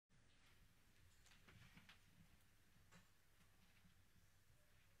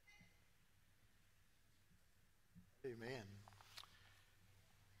Amen.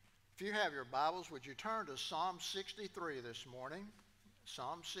 If you have your Bibles, would you turn to Psalm 63 this morning?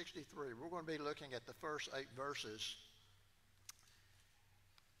 Psalm 63. We're going to be looking at the first 8 verses.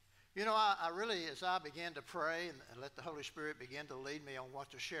 You know, I really, as I began to pray and let the Holy Spirit begin to lead me on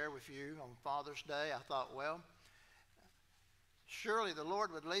what to share with you on Father's Day, I thought, well, surely the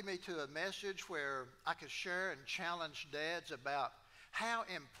Lord would lead me to a message where I could share and challenge dads about how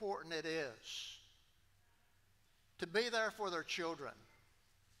important it is to be there for their children.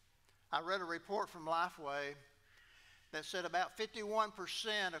 I read a report from Lifeway that said about 51%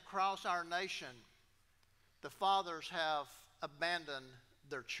 across our nation, the fathers have abandoned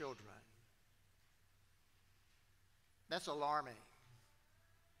their children. That's alarming.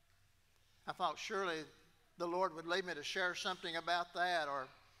 I thought surely the Lord would lead me to share something about that, or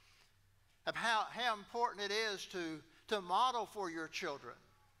of how important it is to model for your children.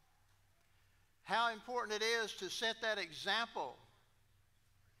 How important it is to set that example.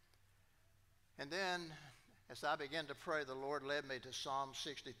 And then, as I began to pray, the Lord led me to Psalm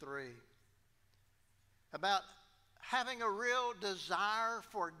 63 about having a real desire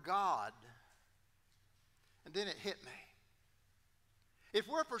for God. And then it hit me. If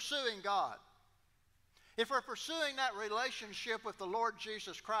we're pursuing God, if we're pursuing that relationship with the Lord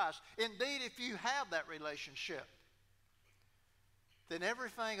Jesus Christ, indeed, if you have that relationship, then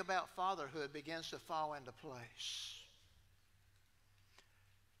everything about fatherhood begins to fall into place.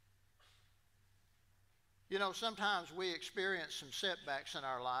 You know, sometimes we experience some setbacks in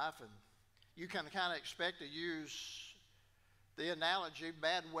our life, and you can kind of expect to use the analogy,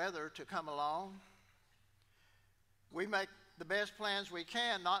 bad weather, to come along. We make the best plans we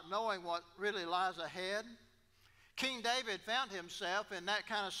can, not knowing what really lies ahead. King David found himself in that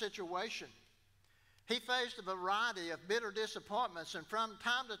kind of situation. He faced a variety of bitter disappointments, and from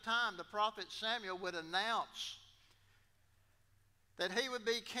time to time, the prophet Samuel would announce that he would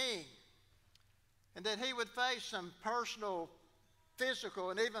be king, and that he would face some personal,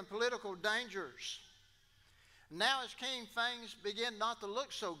 physical, and even political dangers. Now as king, things begin not to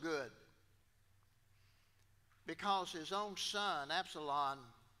look so good, because his own son, Absalom,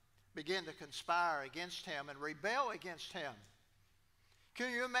 began to conspire against him and rebel against him.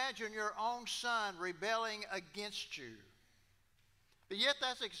 Can you imagine your own son rebelling against you? But yet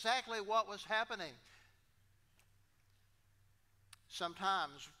that's exactly what was happening.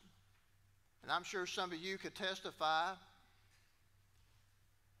 Sometimes, and I'm sure some of you could testify,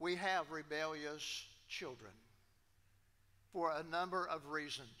 we have rebellious children for a number of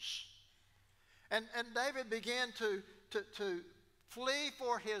reasons. And David began to flee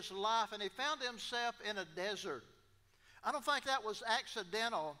for his life, and he found himself in a desert. I don't think that was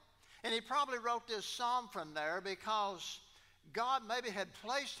accidental, and he probably wrote this psalm from there because God maybe had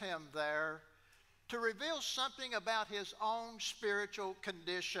placed him there to reveal something about his own spiritual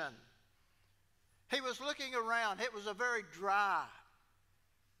condition. He was looking around. It was a very dry.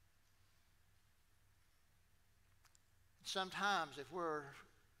 Sometimes, if we're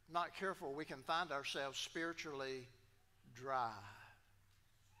not careful, we can find ourselves spiritually dry.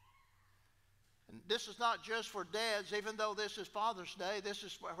 And this is not just for dads, even though this is Father's Day. This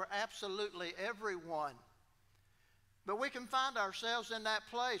is for absolutely everyone. But we can find ourselves in that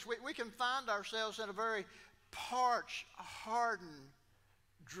place. We can find ourselves in a very parched, hardened,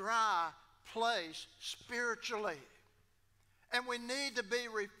 dry place spiritually. And we need to be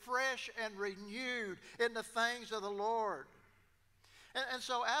refreshed and renewed in the things of the Lord. And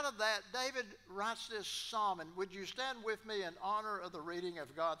so out of that, David writes this psalm. And would you stand with me in honor of the reading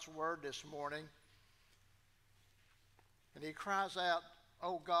of God's word this morning? And he cries out,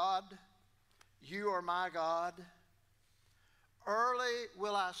 "O God, you are my God. Early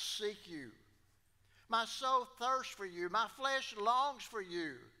will I seek you. My soul thirsts for you. My flesh longs for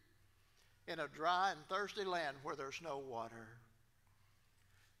you in a dry and thirsty land where there's no water.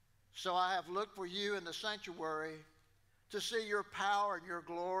 So I have looked for you in the sanctuary to see your power and your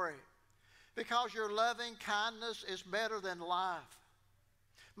glory, because your loving kindness is better than life.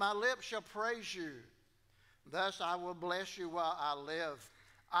 My lips shall praise you. Thus I will bless you while I live.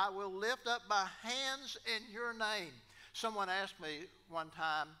 I will lift up my hands in your name." Someone asked me one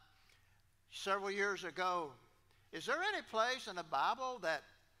time, several years ago, is there any place in the Bible that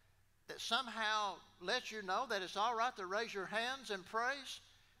somehow lets you know that it's all right to raise your hands in praise?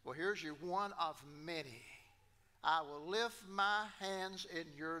 Well, here's you one of many. I will lift my hands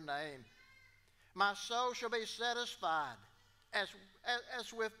in your name. My soul shall be satisfied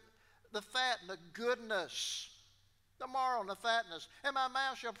as with the fat and the goodness, the marrow and the fatness, and my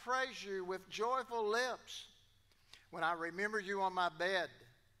mouth shall praise you with joyful lips. When I remember you on my bed,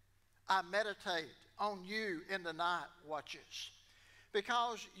 I meditate on you in the night watches,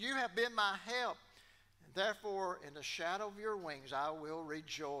 because you have been my help. Therefore, in the shadow of your wings, I will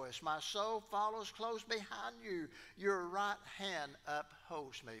rejoice. My soul follows close behind you. Your right hand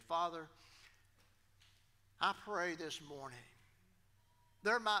upholds me. Father, I pray this morning,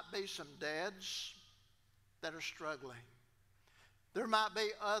 there might be some dads that are struggling. There might be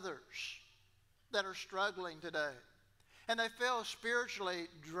others that are struggling today, and they feel spiritually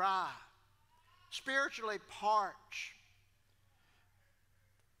dry, spiritually parched,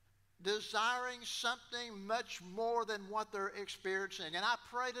 desiring something much more than what they're experiencing. And I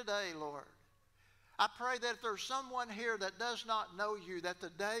pray today, Lord, I pray that if there's someone here that does not know you, that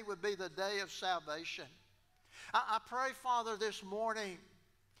today would be the day of salvation. I pray, Father, this morning,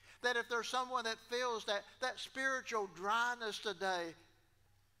 that if there's someone that feels that spiritual dryness today,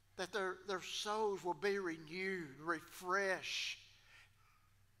 that their souls will be renewed, refreshed,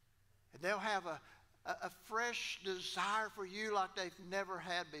 and they'll have a fresh desire for you like they've never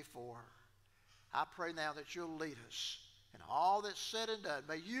had before. I pray now that you'll lead us in all that's said and done.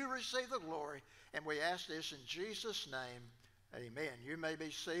 May you receive the glory, and we ask this in Jesus' name. Amen. You may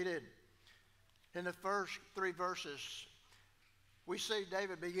be seated. In the first 3 verses, we see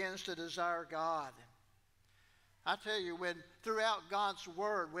David begins to desire God. I tell you, when throughout God's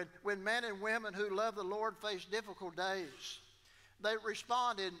word, when men and women who love the Lord face difficult days, they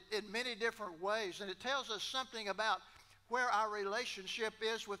respond in many different ways. And it tells us something about where our relationship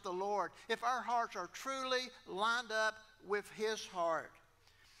is with the Lord, if our hearts are truly lined up with His heart.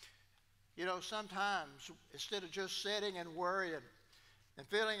 You know, sometimes instead of just sitting and worrying and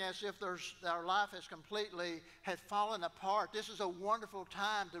feeling as if our life had fallen apart, this is a wonderful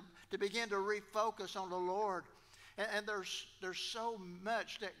time to begin to refocus on the Lord. And there's so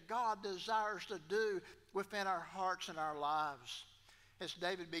much that God desires to do within our hearts and our lives. As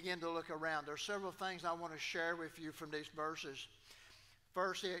David began to look around, there are several things I want to share with you from these verses.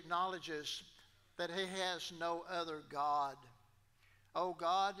 First, he acknowledges that he has no other God. Oh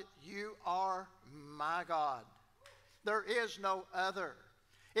God, you are my God. There is no other.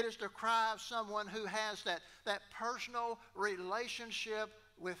 It is the cry of someone who has that personal relationship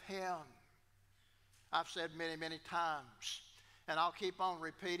with Him. I've said many, many times, and I'll keep on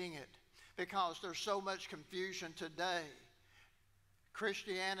repeating it because there's so much confusion today.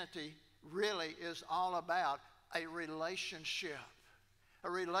 Christianity really is all about a relationship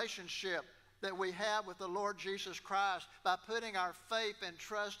that we have with the Lord Jesus Christ by putting our faith and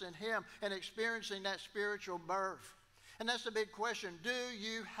trust in Him and experiencing that spiritual birth. And that's the big question. Do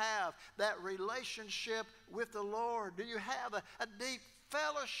you have that relationship with the Lord? Do you have a deep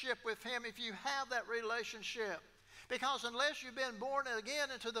fellowship with Him if you have that relationship? Because unless you've been born again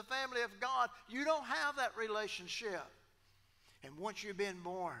into the family of God, you don't have that relationship. And once you've been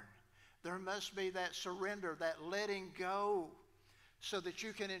born, there must be that surrender, that letting go, so that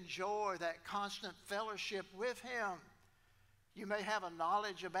you can enjoy that constant fellowship with Him. You may have a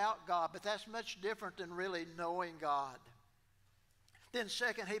knowledge about God, but that's much different than really knowing God. Then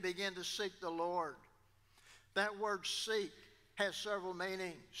second, he began to seek the Lord. That word seek has several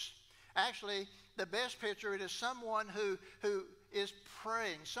meanings. Actually, the best picture, it is someone who is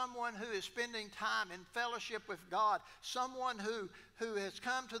praying, someone who is spending time in fellowship with God, someone who has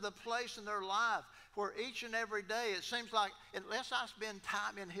come to the place in their life where each and every day it seems like unless I spend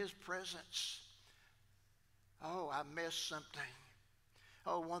time in His presence, oh, I miss something.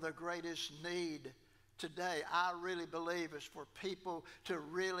 Oh, one of the greatest need today, I really believe, is for people to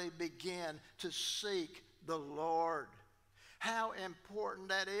really begin to seek the Lord. How important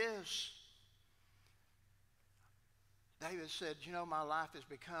that is. David said, you know, my life has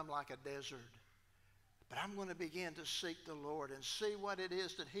become like a desert, but I'm going to begin to seek the Lord and see what it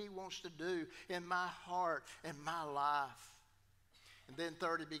is that He wants to do in my heart and my life. And then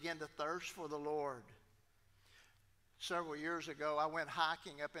third, he began to thirst for the Lord. Several years ago, I went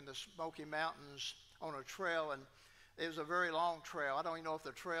hiking up in the Smoky Mountains on a trail, and it was a very long trail. I don't even know if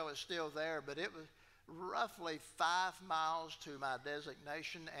the trail is still there, but it was roughly 5 miles to my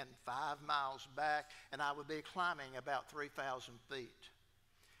designation and 5 miles back, and I would be climbing about 3,000 feet.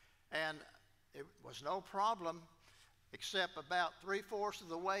 And it was no problem, except about 3/4 of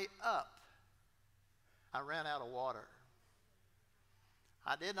the way up, I ran out of water.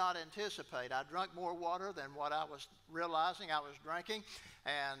 I did not anticipate. I drank more water than what I was realizing I was drinking,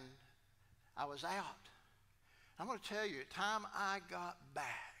 and I was out. I'm going to tell you, the time I got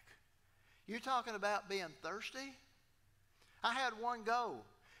back, you're talking about being thirsty? I had one goal,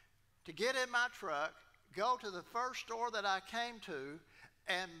 to get in my truck, go to the first store that I came to,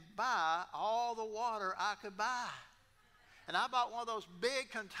 and buy all the water I could buy. And I bought one of those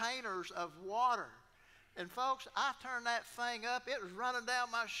big containers of water. And folks, I turned that thing up. It was running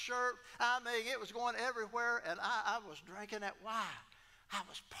down my shirt. I mean, it was going everywhere, and I was drinking that. Why? I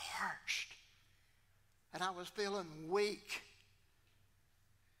was parched, and I was feeling weak.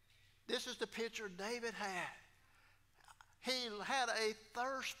 This is the picture David had. He had a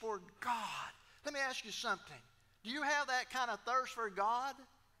thirst for God. Let me ask you something. Do you have that kind of thirst for God?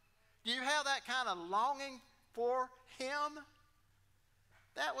 Do you have that kind of longing for Him?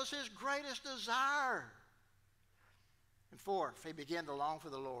 That was his greatest desire. And fourth, he began to long for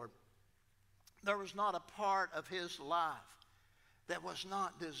the Lord. There was not a part of his life that was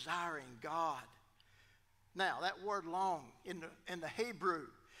not desiring God. Now, that word long in the Hebrew,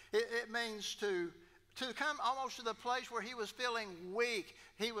 it means to come almost to the place where he was feeling weak.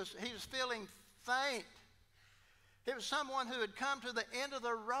 He was feeling faint. It was someone who had come to the end of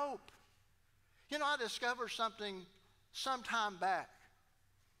the rope. You know, I discovered something some time back.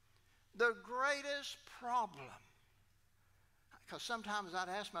 The greatest problem, because sometimes I'd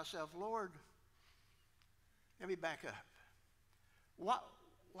ask myself, Lord, let me back up.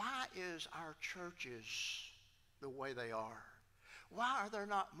 Why is our churches the way they are? Why are there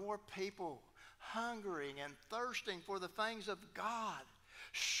not more people hungering and thirsting for the things of God?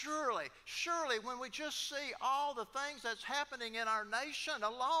 Surely, when we just see all the things that's happening in our nation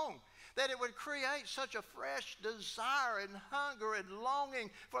alone, that it would create such a fresh desire and hunger and longing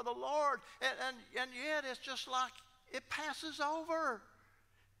for the Lord. And yet it's just like it passes over.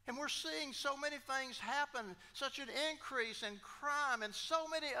 And we're seeing so many things happen, such an increase in crime and so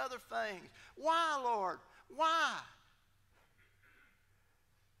many other things. Why, Lord? Why?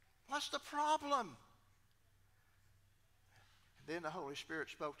 What's the problem? And then the Holy Spirit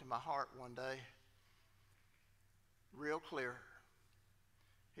spoke to my heart one day, real clear.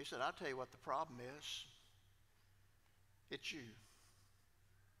 He said, I'll tell you what the problem is. It's you.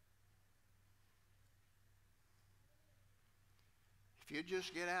 If you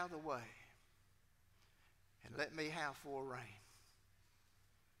just get out of the way and let me have full reign.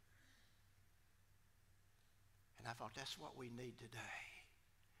 And I thought, that's what we need today.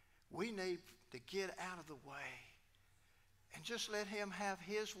 We need to get out of the way and just let him have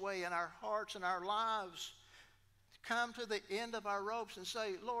his way in our hearts and our lives. Come to the end of our ropes and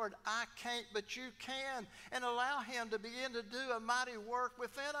say, Lord, I can't, but you can. And allow him to begin to do a mighty work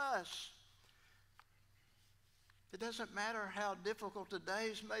within us. It doesn't matter how difficult the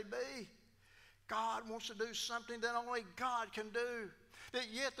days may be. God wants to do something that only God can do. But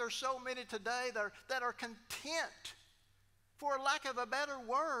yet there's so many today that are content. For lack of a better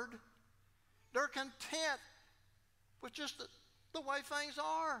word, they're content with just the way things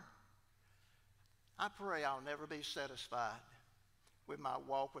are. I pray I'll never be satisfied with my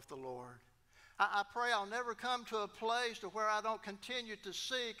walk with the Lord. I pray I'll never come to a place to where I don't continue to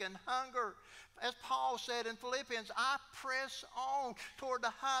seek and hunger. As Paul said in Philippians, I press on toward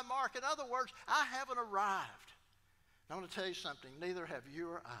the high mark. In other words, I haven't arrived. And I want to tell you something, neither have you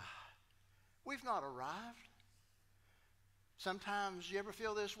or I. We've not arrived. Sometimes you ever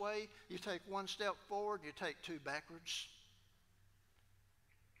feel this way? You take one step forward, you take two backwards.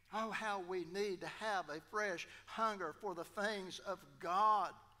 Oh, how we need to have a fresh hunger for the things of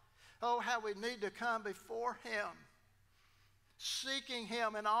God. Oh, how we need to come before him, seeking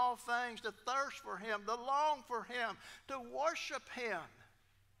him in all things, to thirst for him, to long for him, to worship him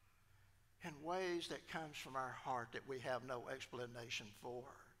in ways that comes from our heart that we have no explanation for.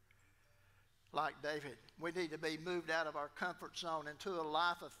 Like David, we need to be moved out of our comfort zone into a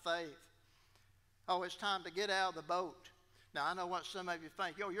life of faith. Oh, it's time to get out of the boat. Now, I know what some of you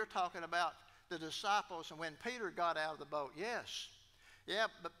think. You're talking about the disciples and when Peter got out of the boat. Yes. Yeah,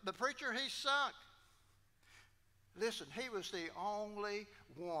 but the preacher, he sunk. Listen, he was the only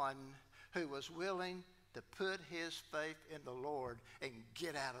one who was willing to put his faith in the Lord and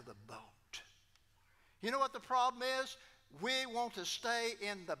get out of the boat. You know what the problem is? We want to stay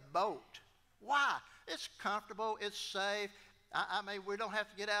in the boat. Why? It's comfortable. It's safe. I mean, we don't have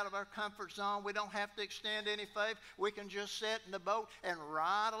to get out of our comfort zone. We don't have to extend any faith. We can just sit in the boat and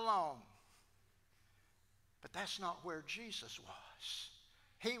ride along. But that's not where Jesus was.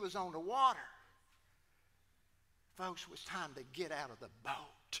 He was on the water. Folks, it was time to get out of the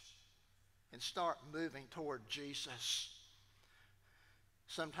boat and start moving toward Jesus.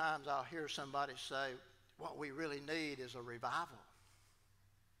 Sometimes I'll hear somebody say, what we really need is a revival.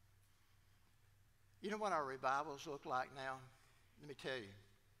 You know what our revivals look like now? Let me tell you.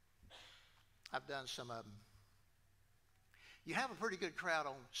 I've done some of them. You have a pretty good crowd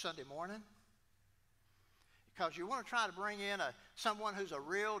on Sunday morning because you want to try to bring in someone who's a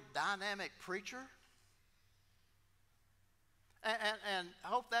real dynamic preacher. and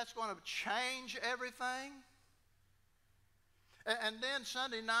hope that's going to change everything. And then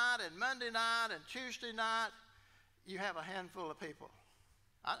Sunday night and Monday night and Tuesday night, you have a handful of people.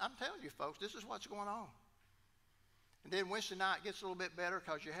 I'm telling you, folks, this is what's going on. And then Wednesday night gets a little bit better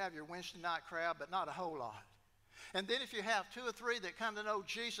because you have your Wednesday night crowd, but not a whole lot. And then if you have 2 or 3 that come to know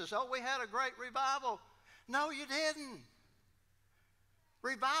Jesus, oh, we had a great revival. No, you didn't.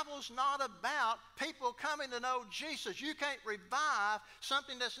 Revival's not about people coming to know Jesus. You can't revive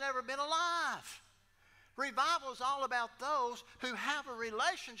something that's never been alive. Revival is all about those who have a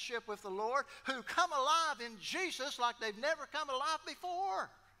relationship with the Lord, who come alive in Jesus like they've never come alive before.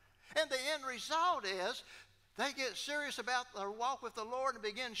 And the end result is they get serious about their walk with the Lord and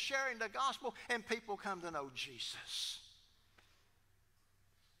begin sharing the gospel, and people come to know Jesus.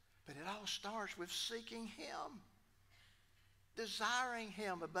 But it all starts with seeking Him, desiring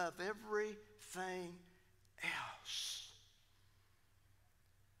Him above everything else.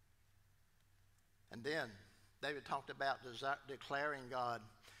 And then David talked about declaring God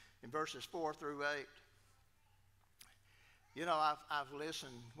in verses 4 through 8. You know, I've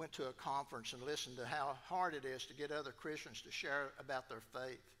listened, went to a conference and listened to how hard it is to get other Christians to share about their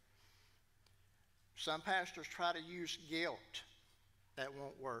faith. Some pastors try to use guilt. That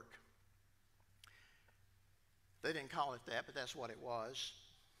won't work. They didn't call it that, but that's what it was.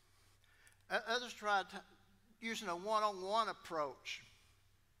 Others tried using a one-on-one approach,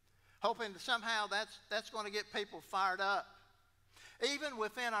 hoping that somehow that's going to get people fired up. Even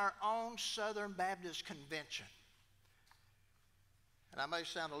within our own Southern Baptist Convention. And I may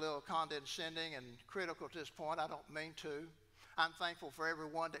sound a little condescending and critical at this point. I don't mean to. I'm thankful for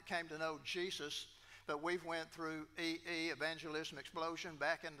everyone that came to know Jesus. But we've went through EE, Evangelism Explosion,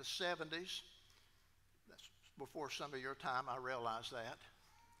 back in the 70s. That's before some of your time, I realize that.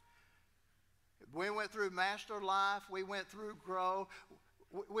 We went through Master Life. We went through Grow.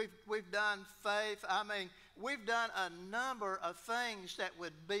 We've done faith. I mean, we've done a number of things that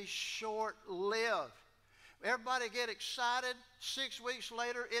would be short-lived. Everybody get excited. 6 weeks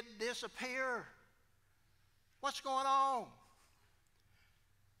later, it disappears. What's going on?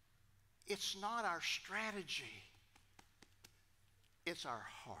 It's not our strategy. It's our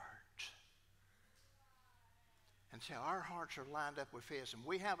heart. And so our hearts are lined up with His. And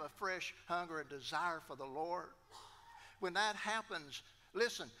we have a fresh hunger and desire for the Lord. When that happens,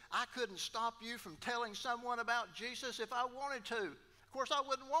 listen, I couldn't stop you from telling someone about Jesus if I wanted to. Of course, I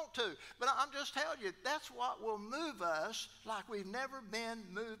wouldn't want to, but I'm just telling you, that's what will move us like we've never been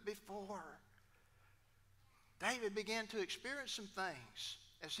moved before. David began to experience some things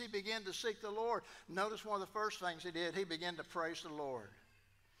as he began to seek the Lord. Notice one of the first things he did, he began to praise the Lord.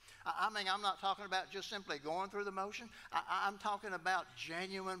 I mean, I'm not talking about just simply going through the motion. I'm talking about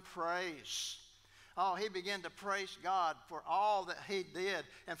genuine praise. Oh, he began to praise God for all that he did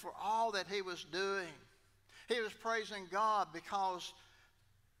and for all that he was doing. He was praising God because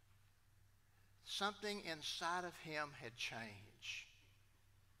something inside of him had changed.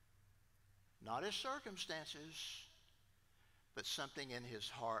 Not his circumstances, but something in his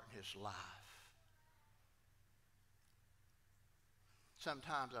heart and his life.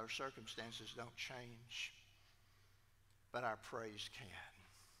 Sometimes our circumstances don't change, but our praise can.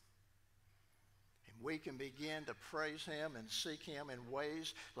 And we can begin to praise Him and seek Him in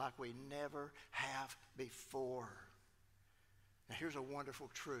ways like we never have before. Now here's a wonderful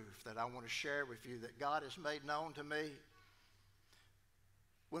truth that I want to share with you that God has made known to me.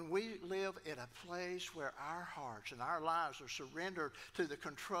 When we live in a place where our hearts and our lives are surrendered to the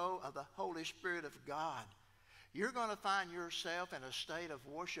control of the Holy Spirit of God, you're going to find yourself in a state of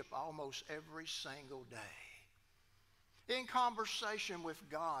worship almost every single day. In conversation with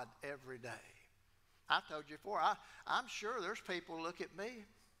God every day. I've told you before, I'm sure there's people who look at me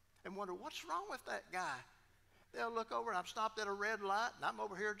and wonder, what's wrong with that guy? They'll look over and I'm stopped at a red light and I'm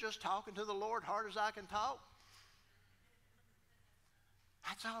over here just talking to the Lord hard as I can talk.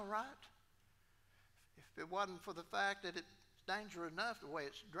 That's all right. If it wasn't for the fact that it's dangerous enough the way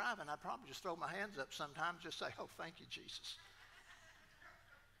it's driving, I'd probably just throw my hands up sometimes and just say, oh, thank you, Jesus.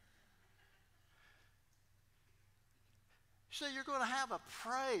 See, you're going to have a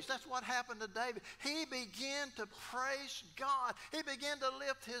praise. That's what happened to David. He began to praise God. He began to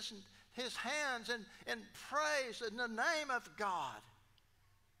lift his hands and praise in the name of God.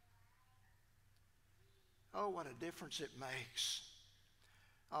 Oh, what a difference it makes.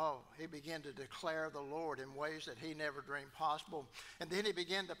 Oh, he began to declare the Lord in ways that he never dreamed possible. And then he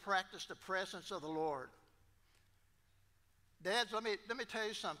began to practice the presence of the Lord. Dads, let me tell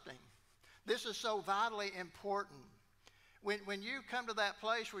you something. This is so vitally important. When you come to that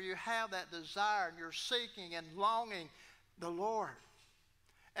place where you have that desire and you're seeking and longing, the Lord.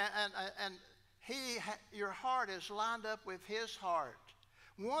 And your heart is lined up with His heart.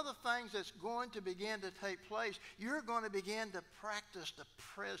 One of the things that's going to begin to take place, you're going to begin to practice the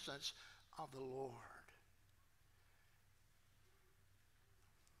presence of the Lord.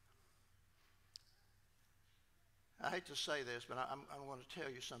 I hate to say this, but I want to tell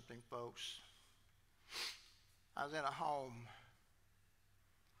you something, folks. I was in a home,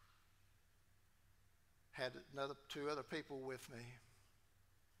 had two other people with me.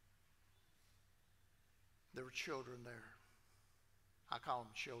 There were children there. I call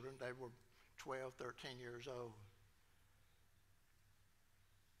them children. They were 12, 13 years old.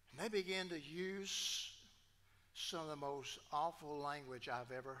 And they began to use some of the most awful language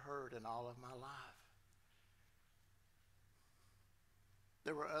I've ever heard in all of my life.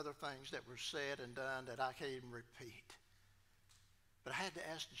 There were other things that were said and done that I can't even repeat. But I had to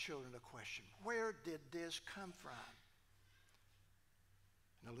ask the children a question. Where did this come from?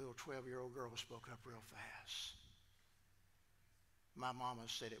 And a little 12-year-old girl spoke up real fast. My mama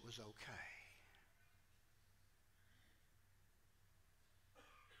said it was okay.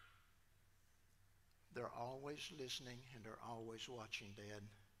 They're always listening and they're always watching, Dad.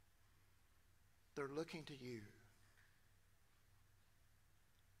 They're looking to you.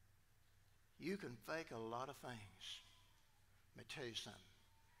 You can fake a lot of things. Let me tell you something.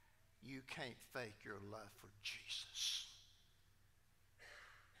 You can't fake your love for Jesus.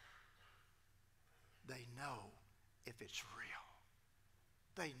 They know if it's real.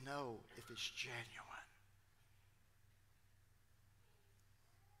 They know if it's genuine.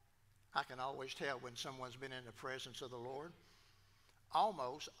 I can always tell when someone's been in the presence of the Lord,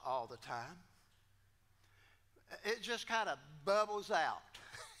 almost all the time. It just kind of bubbles out,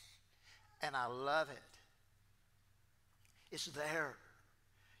 and I love it. It's there.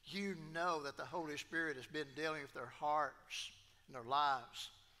 You know that the Holy Spirit has been dealing with their hearts and their lives.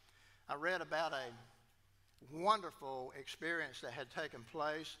 I read about a wonderful experience that had taken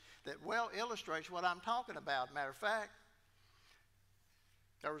place that well illustrates what I'm talking about. Matter of fact,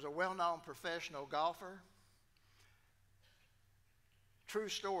 there was a well-known professional golfer. True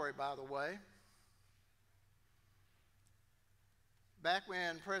story, by the way. Back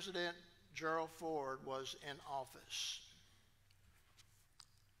when President Gerald Ford was in office.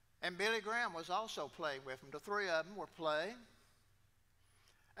 And Billy Graham was also playing with him. The three of them were playing.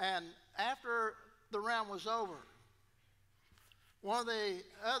 And after the round was over, one of the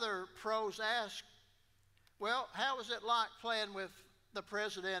other pros asked, well, how was it like playing with the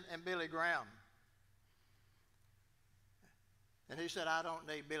president and Billy Graham? And he said, I don't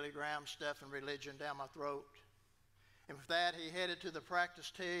need Billy Graham stuffing religion down my throat. And with that, he headed to the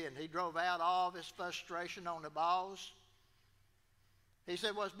practice tee and he drove out all of his frustration on the balls. He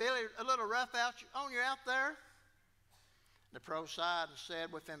said, was Billy a little rough on you out there? The pro sighed and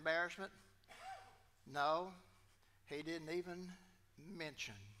said with embarrassment, no, he didn't even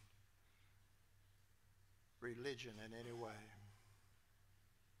mention religion in any way.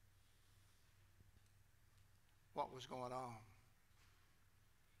 What was going on?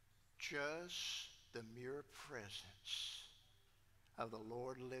 Just the mere presence of the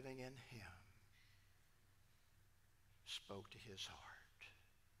Lord living in him spoke to his heart.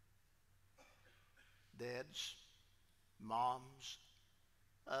 Dads, moms,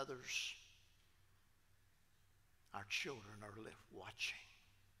 others, our children are watching.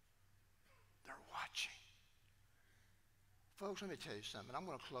 They're watching. Folks, let me tell you something. I'm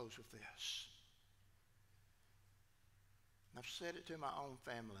going to close with this. I've said it to my own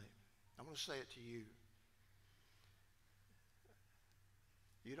family. I'm going to say it to you.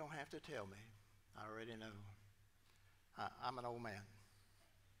 You don't have to tell me. I already know. I'm an old man.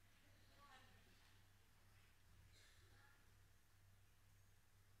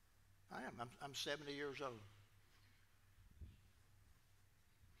 I am. I'm 70 years old.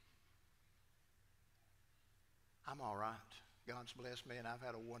 I'm all right. God's blessed me and I've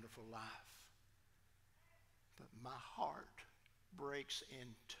had a wonderful life. But my heart breaks in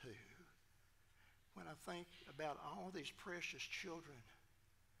two when I think about all these precious children.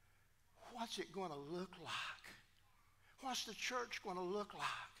 What's it going to look like? What's the church going to look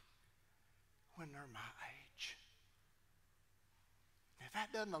like when they're my age? If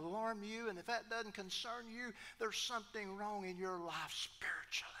that doesn't alarm you and if that doesn't concern you, there's something wrong in your life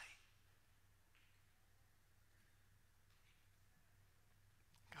spiritually.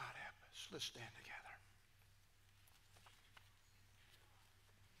 God help us. Let's stand together.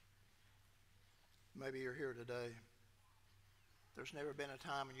 Maybe you're here today. There's never been a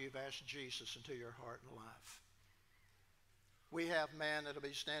time when you've asked Jesus into your heart and life. We have men that'll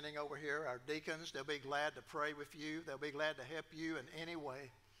be standing over here, our deacons. They'll be glad to pray with you. They'll be glad to help you in any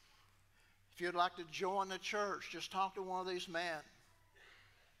way. If you'd like to join the church, just talk to one of these men.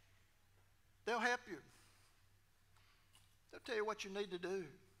 They'll help you. They'll tell you what you need to do.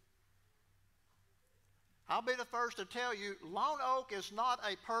 I'll be the first to tell you, Lone Oak is not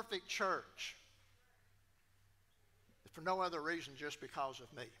a perfect church. For no other reason, just because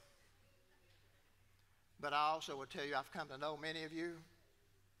of me. But I also will tell you, I've come to know many of you.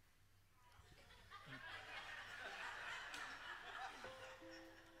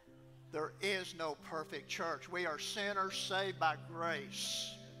 There is no perfect church. We are sinners saved by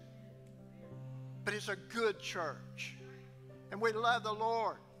grace. But it's a good church. And we love the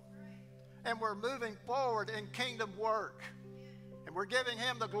Lord. And we're moving forward in kingdom work. And we're giving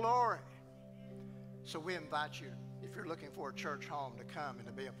Him the glory. So we invite you, if you're looking for a church home, to come and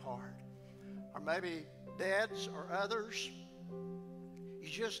to be a part. Or maybe dads or others, you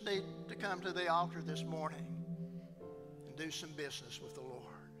just need to come to the altar this morning and do some business with the Lord.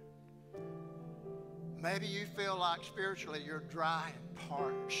 Maybe you feel like spiritually you're dry and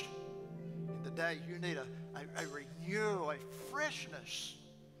parched. And today you need a renewal, a freshness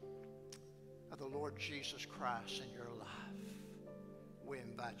of the Lord Jesus Christ in your life. We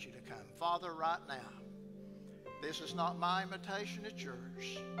invite you to come. Father, right now, this is not my invitation, it's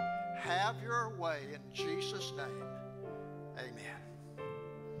yours. Have your way in Jesus' name. Amen.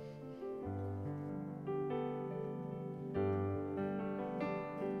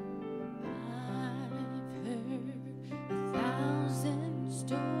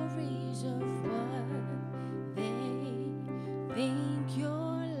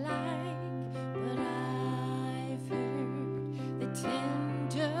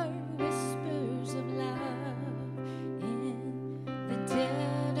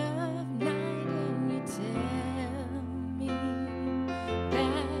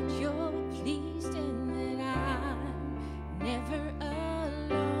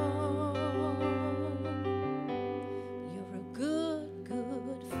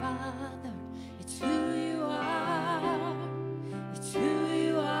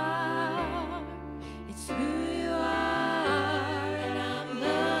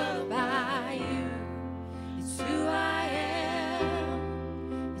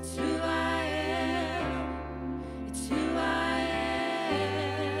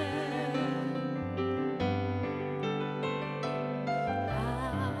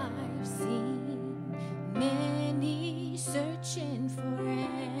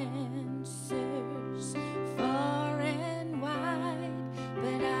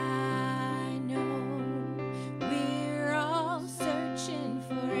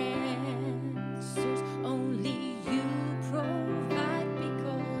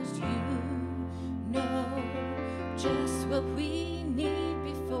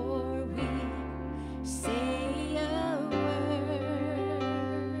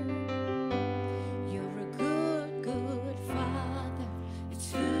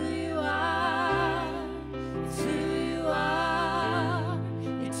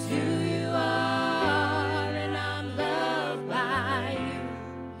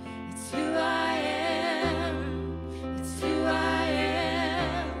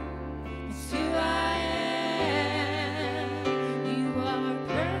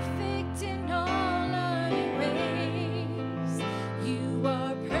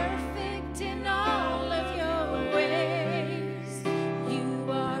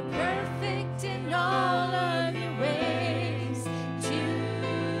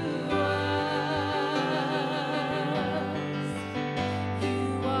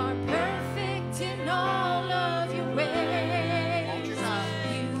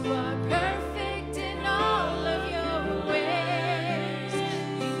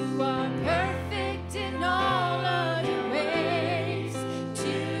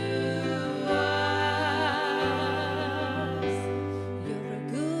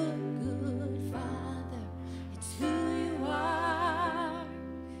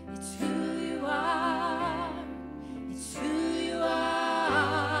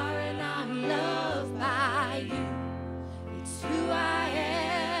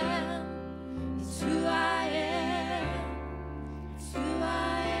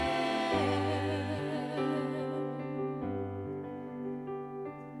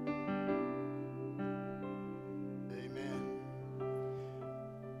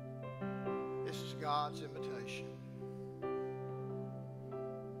 God's invitation.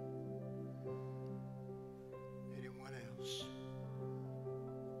 Anyone else?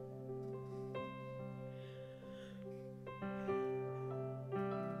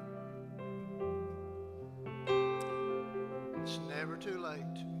 too late.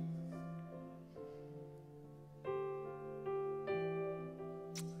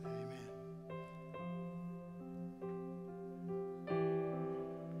 Amen.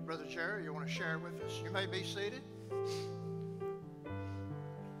 Brother Jerry, you want to share with us? You may be seated.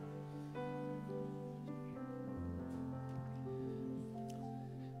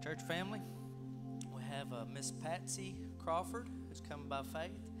 Church family, we have Miss Patsy Crawford, who's coming by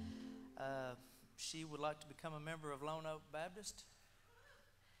faith. She would like to become a member of Lone Oak Baptist,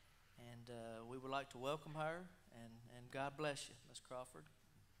 and we would like to welcome her, and God bless you, Miss Crawford.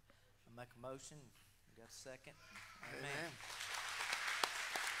 I make a motion. You got a second? Amen.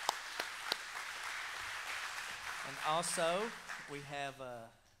 And also, we have,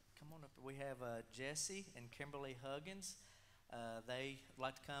 come on up, we have Jesse and Kimberly Huggins. They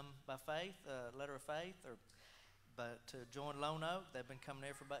like to come by faith, letter of faith, but to join Lone Oak. They've been coming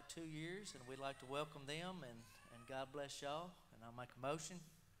there for about 2 years, and we'd like to welcome them, and God bless y'all. And I'll make a motion.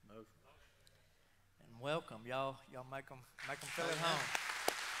 And welcome. Y'all make them feel at home.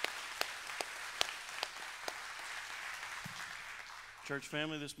 Church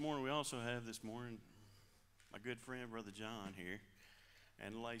family, this morning we also have my good friend Brother John here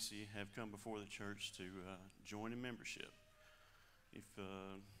and Lacey have come before the church to join in membership. If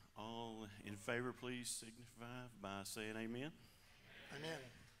all in favor, please signify by saying amen. Amen.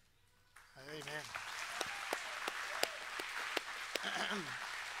 Amen.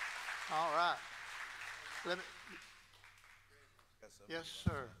 All right. Yes,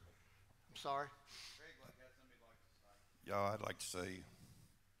 sir. I'm sorry. Y'all, I'd like to say,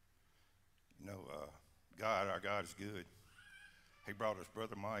 God, our God is good. He brought us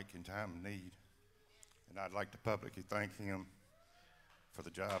Brother Mike in time of need, and I'd like to publicly thank him for the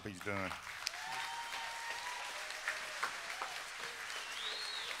job he's done.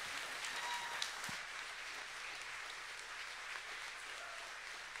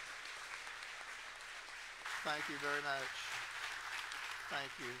 Thank you very much.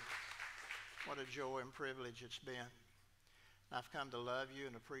 Thank you. What a joy and privilege it's been. I've come to love you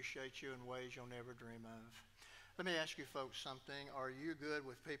and appreciate you in ways you'll never dream of. Let me ask you folks something. Are you good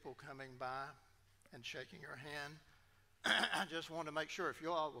with people coming by and shaking your hand? I just want to make sure if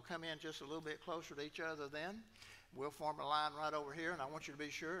you all will come in just a little bit closer to each other then. We'll form a line right over here, and I want you to be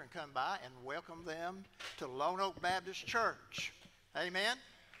sure and come by and welcome them to Lone Oak Baptist Church. Amen?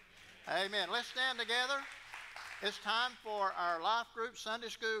 Amen. Let's stand together. It's time for our life group Sunday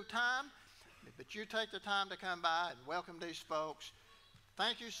school time. But you take the time to come by and welcome these folks.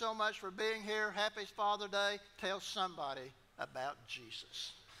 Thank you so much for being here. Happy Father's Day. Tell somebody about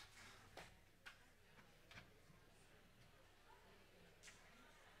Jesus.